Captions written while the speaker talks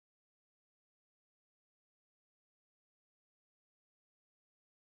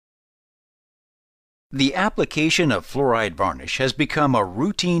The application of fluoride varnish has become a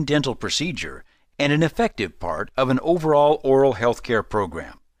routine dental procedure and an effective part of an overall oral health care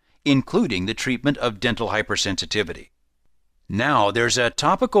program, including the treatment of dental hypersensitivity. Now there's a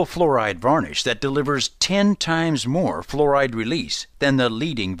topical fluoride varnish that delivers 10 times more fluoride release than the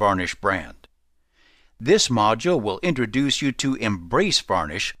leading varnish brand. This module will introduce you to Embrace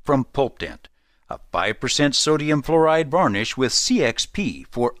Varnish from Pulpdent, a 5% sodium fluoride varnish with CXP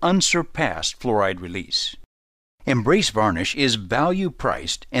for unsurpassed fluoride release. Embrace Varnish is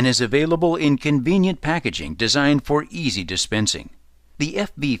value-priced and is available in convenient packaging designed for easy dispensing. The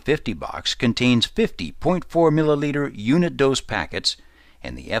FB50 box contains 50 0.4 milliliter unit dose packets,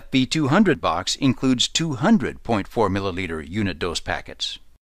 and the FB200 box includes 200 0.4 milliliter unit dose packets.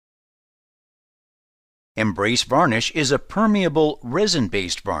 Embrace Varnish is a permeable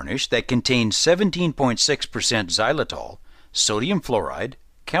resin-based varnish that contains 17.6% xylitol, sodium fluoride,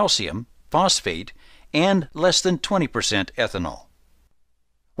 calcium, phosphate, and less than 20% ethanol.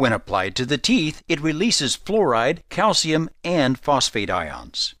 When applied to the teeth, it releases fluoride, calcium, and phosphate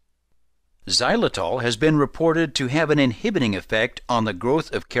ions. Xylitol has been reported to have an inhibiting effect on the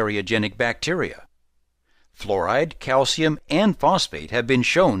growth of cariogenic bacteria. Fluoride, calcium, and phosphate have been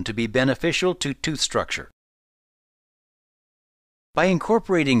shown to be beneficial to tooth structure. By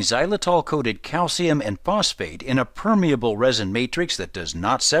incorporating xylitol-coated calcium and phosphate in a permeable resin matrix that does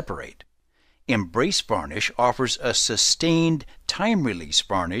not separate, Embrace Varnish offers a sustained, time-release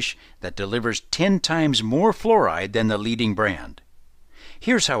varnish that delivers 10 times more fluoride than the leading brand.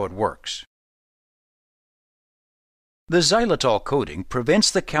 Here's how it works. The xylitol coating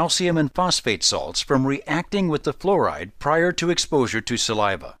prevents the calcium and phosphate salts from reacting with the fluoride prior to exposure to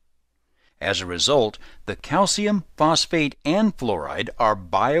saliva. As a result, the calcium, phosphate, and fluoride are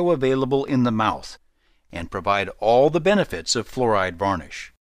bioavailable in the mouth and provide all the benefits of fluoride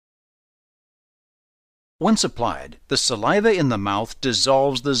varnish. Once applied, the saliva in the mouth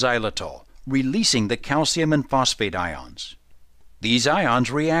dissolves the xylitol, releasing the calcium and phosphate ions. These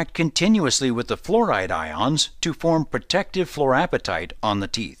ions react continuously with the fluoride ions to form protective fluorapatite on the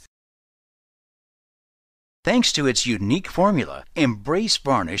teeth. Thanks to its unique formula, Embrace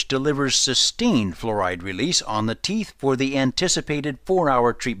Varnish delivers sustained fluoride release on the teeth for the anticipated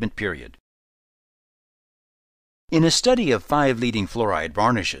 4-hour treatment period. In a study of 5 leading fluoride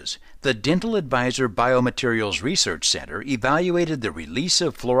varnishes, the Dental Advisor Biomaterials Research Center evaluated the release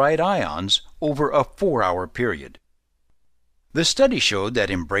of fluoride ions over a 4-hour period. The study showed that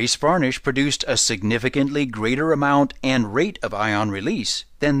Embrace Varnish produced a significantly greater amount and rate of ion release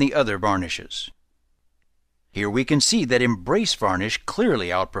than the other varnishes. Here we can see that Embrace Varnish clearly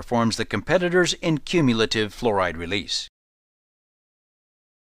outperforms the competitors in cumulative fluoride release.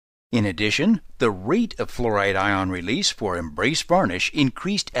 In addition, the rate of fluoride ion release for Embrace Varnish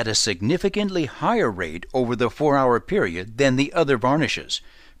increased at a significantly higher rate over the 4-hour period than the other varnishes,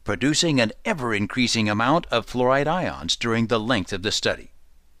 producing an ever-increasing amount of fluoride ions during the length of the study.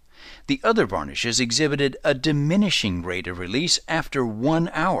 The other varnishes exhibited a diminishing rate of release after 1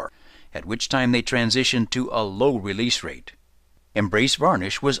 hour, at which time they transitioned to a low release rate. Embrace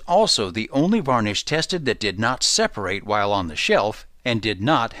Varnish was also the only varnish tested that did not separate while on the shelf and did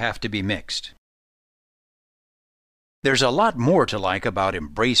not have to be mixed. There's a lot more to like about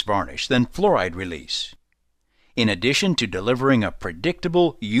Embrace Varnish than fluoride release. In addition to delivering a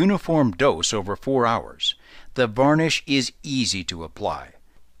predictable, uniform dose over 4 hours, the varnish is easy to apply,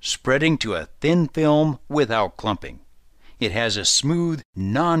 spreading to a thin film without clumping. It has a smooth,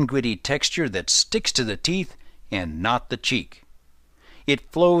 non-gritty texture that sticks to the teeth and not the cheek.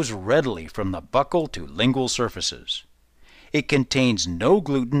 It flows readily from the buccal to lingual surfaces. It contains no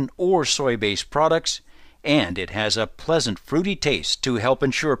gluten or soy-based products, and it has a pleasant fruity taste to help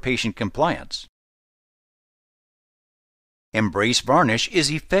ensure patient compliance. Embrace Varnish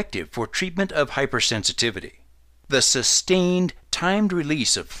is effective for treatment of hypersensitivity. The sustained, timed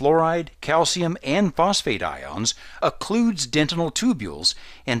release of fluoride, calcium, and phosphate ions occludes dentinal tubules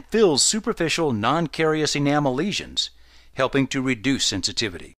and fills superficial non-carious enamel lesions, helping to reduce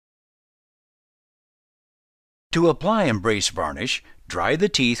sensitivity. To apply Embrace Varnish, dry the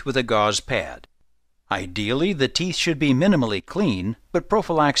teeth with a gauze pad. Ideally, the teeth should be minimally clean, but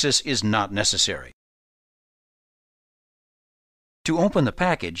prophylaxis is not necessary. To open the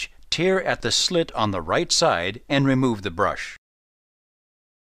package, tear at the slit on the right side and remove the brush.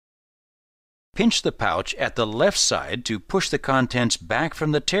 Pinch the pouch at the left side to push the contents back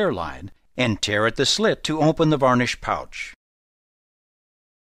from the tear line and tear at the slit to open the varnish pouch.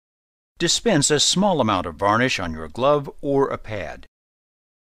 Dispense a small amount of varnish on your glove or a pad.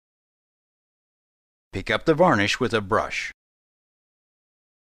 Pick up the varnish with a brush.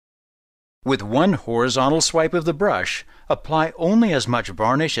 With one horizontal swipe of the brush, apply only as much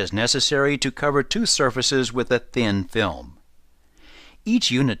varnish as necessary to cover tooth surfaces with a thin film. Each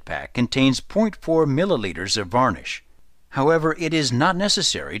unit pack contains 0.4 milliliters of varnish. However, it is not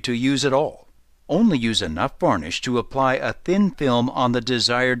necessary to use it all. Only use enough varnish to apply a thin film on the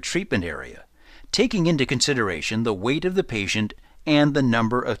desired treatment area, taking into consideration the weight of the patient and the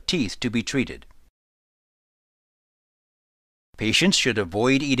number of teeth to be treated. Patients should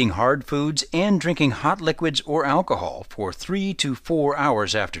avoid eating hard foods and drinking hot liquids or alcohol for 3 to 4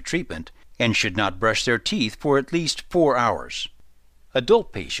 hours after treatment, and should not brush their teeth for at least 4 hours.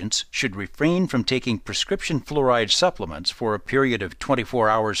 Adult patients should refrain from taking prescription fluoride supplements for a period of 24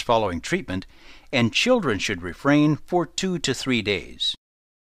 hours following treatment, and children should refrain for 2 to 3 days.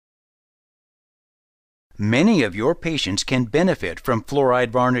 Many of your patients can benefit from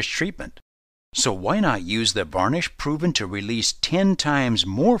fluoride varnish treatment. So why not use the varnish proven to release 10 times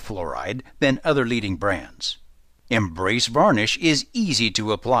more fluoride than other leading brands? Embrace Varnish is easy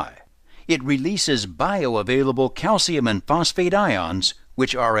to apply. It releases bioavailable calcium and phosphate ions,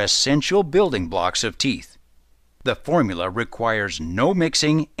 which are essential building blocks of teeth. The formula requires no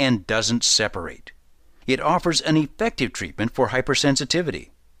mixing and doesn't separate. It offers an effective treatment for hypersensitivity.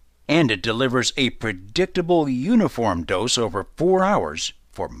 And it delivers a predictable, uniform dose over 4 hours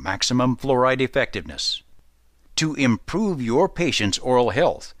for maximum fluoride effectiveness. To improve your patient's oral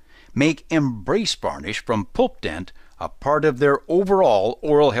health, make Embrace Varnish from Pulpdent a part of their overall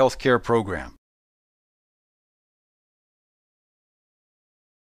oral health care program.